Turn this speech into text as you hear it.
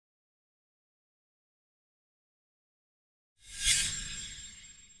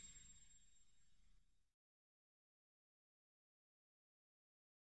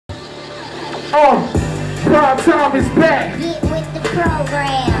Prime time is back. Get with the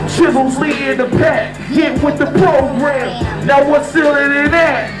program. Chisel's leading the pack. Get with the program. Now what's silly than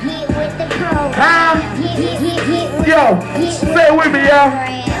that? Get with the program. Huh? Yo, stay with me, y'all.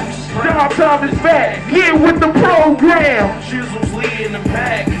 Prime time is back. Get with the program. Chisel's leading the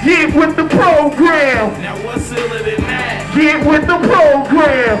pack. Get with the program. Now what's silly than that? Get with the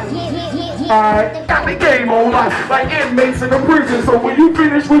program. Alright, got the game on like inmates in a prison. So when you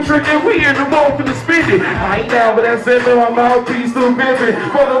finish with tricking, we in the mall for the spending. I ain't down for that sending my mouthpiece to vivid.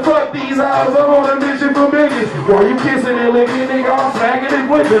 Motherfuck these eyes, I'm on a mission for millions. While you kissing and licking, nigga, I'm smacking and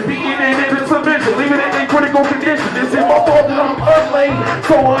whipping, beating it in a submission, leaving it in critical condition. This is my fault that I'm unlaid,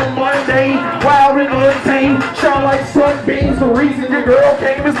 so unmundane, wild and untamed, shine like sunbeams. The reason your girl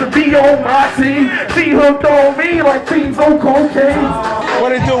came is to be on my team. She hooked on me like fiends on cocaine.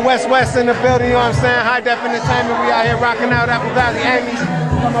 What it do, West in the building, you know what I'm saying? High-Def Entertainment, we out here rocking out Apple Valley Amy's.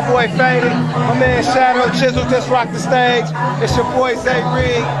 My boy Faded, my man Shadow Chisel just rocked the stage. It's your boy Zay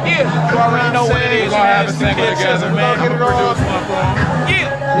Reed. Yeah, you already know what it is. We're gonna have a single together, man. I'm gonna produce one for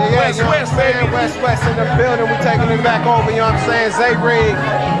him. West, baby. West in the building, we taking it back over, you know what I'm saying? Zay Reed,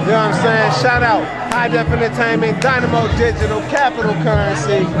 you know what I'm saying? Shout out High-Def Entertainment, Dynamo Digital, Capital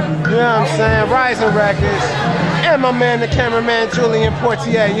Currency, you know what I'm saying? Rising Records. And my man, the cameraman, Julian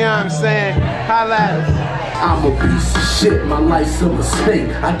Portier, you know what I'm saying? Holla at us. I'm a piece of shit, my life's a mistake.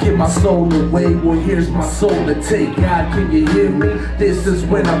 I give my soul away, well here's my soul to take. God, can you hear me? This is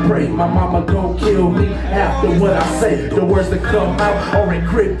when I pray. My mama gon' kill me after what I say. The words that come out are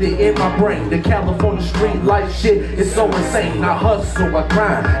encrypted in my brain. The California street life shit is so insane. I hustle, I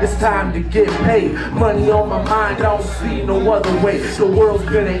grind, it's time to get paid. Money on my mind, I don't see no other way. The world's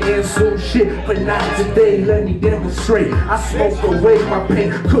gonna end soon, shit, but not today. Let me demonstrate. I smoke away my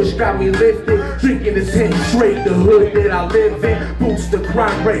pain, Kush got me lifted, drinking this hit straight. The hood that I live in boosts the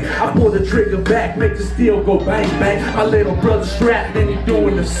crime rate. I pull the trigger back, make the steel go bang bang. My little brother strapped and he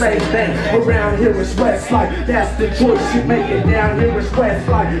doing the same thing. Around here it's Westside, that's the choice you make it. Down here it's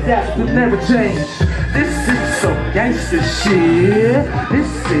Westside, that's will never change. This is some gangster shit.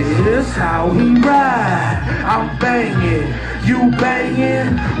 This is how we ride. I'm banging, you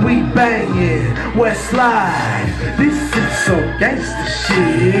banging, we banging. Westside, this is some gangster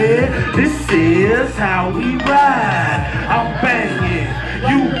shit. This is how we ride. I'm banging,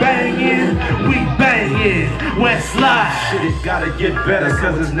 you banging, we banging. Westside. Shit, it gotta get better,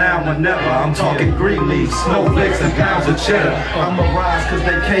 cause it's now or never. I'm talking green leaves, snowflakes, and pounds of cheddar. I'ma rise cause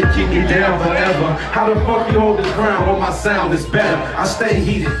they can't keep me down forever. How the fuck you hold this ground when my sound is better? I stay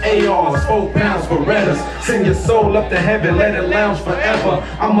heated, ARs, 4 pounds for redders. Send your soul up to heaven, let it lounge forever.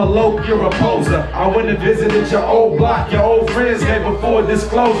 I'm a low, you're a poser. I went and visited your old block, your old friends gave a full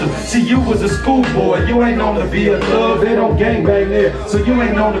disclosure. See, you was a schoolboy, you ain't known to be a thug. They don't gangbang there, so you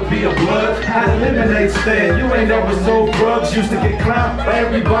ain't known to be a blood. How to lemonade stand, you ain't never sold drugs. Used to get clowned by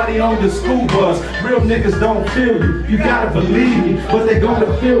everybody on the school bus. Real niggas don't feel you, you gotta believe me. But they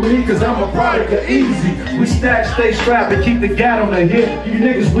gonna feel me cause I'm a product of easy. We stack, stay strapped and keep the gat on the hip. You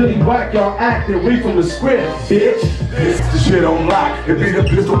niggas really whack, y'all acting, read from the script, bitch. It's the shit on lock. It be the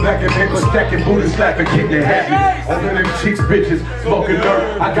pistol back and paper stacking, booty slapping, getting it happy. Under them cheeks, bitches, smoking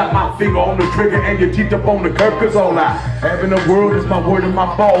dirt. I got my finger on the trigger and your teeth up on the curb. Cause all I have in the world is my word and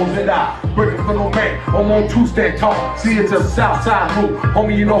my balls. And I break it for no man. I'm on 2-stand talk. See, it's a south side move.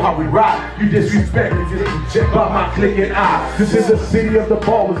 Homie, you know how we ride. You disrespect me, just check out my click and eye. This is the city of the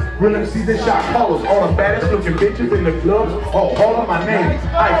ballers. Real MCs and shot callers. All the baddest looking bitches in the clubs. All of my names.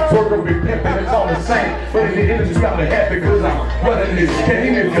 I work up and pimpin', it's all the same. But in the industry, I'm the head because I'm running this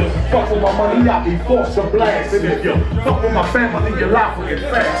game. If you fuck with my money, I'll be forced to blast. And if you fuck with my family, your life will get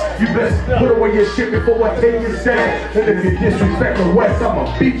fast. You best put away your shit before I take your stand. And if you disrespect the West,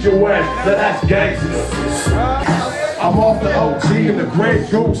 I'ma beat your ass. So that's gangsters. I'm off the OG and the Grey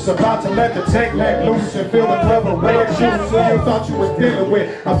Goose, about to let the tank let loose and feel the clever red juice. So you thought you was dealing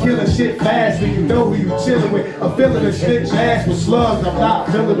with. I'm killing shit fast and you know who you chilling with. I'm feeling the shit ass with slugs. I'm not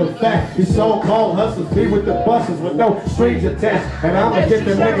feeling the fact. These so-called hustlers be with the buses with no strings attached. And I'ma get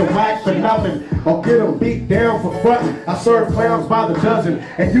the nigga whacked for nothing or get him beat down for frontin'. I serve clowns by the dozen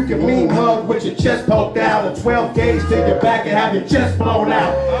and you can mean mug with your chest poked out. A 12 gauge to your back and have your chest blown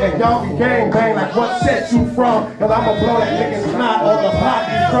out. And y'all be gang bang like what set you from. And I'ma blow that nigga's snot on the pot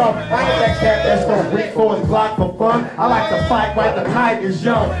he's from. I ain't that cat that's gonna reach for his Glock for fun. I like to fight while the night is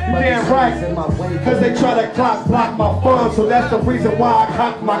young. You damn right, cause they try to block my fun. So that's the reason why I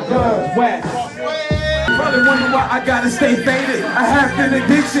cock my guns west. probably wonder why I gotta stay faded. I have an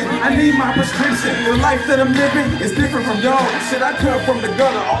addiction, I need my prescription. The life that I'm living is different from y'all. Shit, I come from the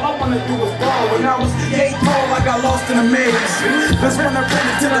gutter, all I wanna do is ball. When I was 8 tall, I got lost in a maze. That's when I ran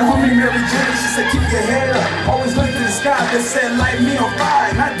into the homie Mary Jane. She said, keep your head up. Always look to the sky, that said, light me on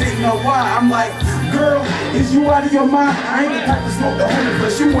fire. And I didn't know why. I'm like, girl, is you out of your mind? I ain't the type to smoke the honey,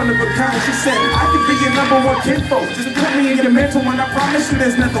 but you one of a kind. She said, I could be your #1 kinfolk. Just put me in your mental and I promise you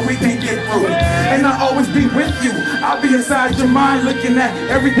there's nothing we can't get through. And I'll always be with you. I'll be inside your mind looking at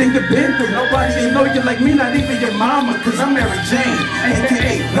everything you've been through. Nobody ain't know you like me, not even your mama. Cause I'm Mary Jane,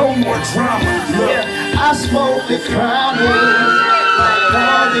 aka no more drama. Look, I smoke the chronic like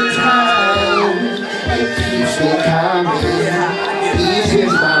all the time. It keeps me coming,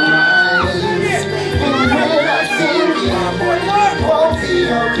 eases my mind. And when I think it won't be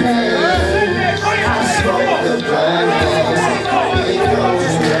okay, I smoke the blunt, it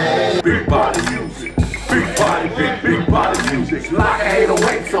goes away. Big body music, big body, big body music. Like a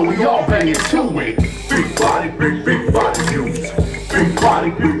 808, so we all banging to it. Big body, big body music. Big body,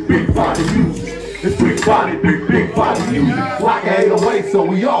 big body music. It's big body music. Like a 808, so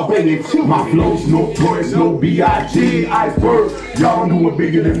we all banging to it. My flow's notorious, no B.I.G. Iceberg, y'all do it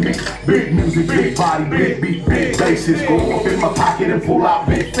bigger than me. Big music, big body, big beat, big bases. Go up in my pocket and pull out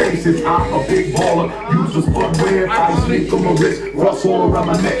big faces. I'm a big baller, use a footwear. I sleep on my wrist, rust all around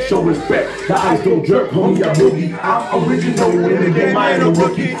my neck, show respect. The eyes don't jerk, homie, I boogie. I'm original in the game, I ain't a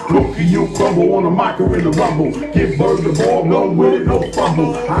rookie. Rookie, you crumble on a micro in the rumble. Give bird the ball, no with it, no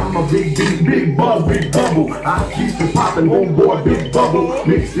fumble. I'm a big beat, big buzz, big bubble. I keep it poppin', homeboy, big bubble.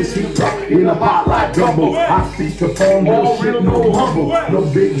 Mix this heat up in a pot like gumbo. I speak to phone, no shit, no humble. No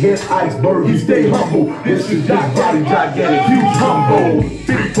big head iceberg, he stay humble. This is big body, gigantic, huge humble.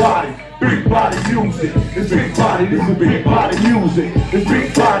 Big body music. It's big body, this is big body music. It's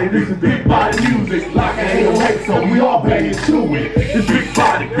big body, this is big body music. Like a 808, so we all banging to it. It's big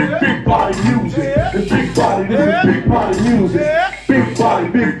body music. It's big body, this is big body music. Big body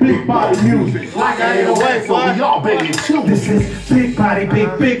music. Like a 808, so we all banging to it. This is big body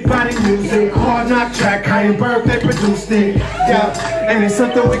music. Hard knock track, High-D3f, they produced it. Yeah, and it's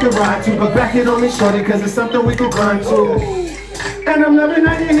something we can ride to, but back it on me shorty, cause it's something we can grind to. And I'm loving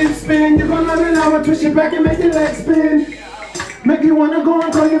how your hips spin. You're gonna love it now and twist your back and make your legs spin. Make you wanna go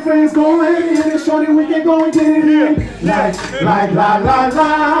and call your friends, go ahead and hit it, shorty, we can go and get it in. Like la la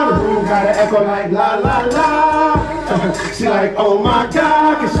la, the room gotta echo like la la la. She like, oh my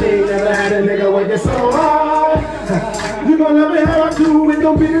God, cause she ain't never had a nigga with it so hard. You gonna love it how I do it,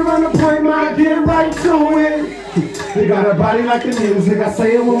 don't beat it around the point, man, get right to it. You got a body like the music, I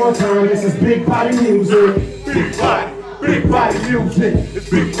say it one more time, this is big body music. Big body music. It's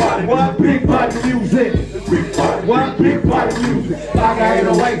big body. What? Big body music. It's big body. What? Big body music. Like a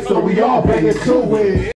 808, so we all banging to it.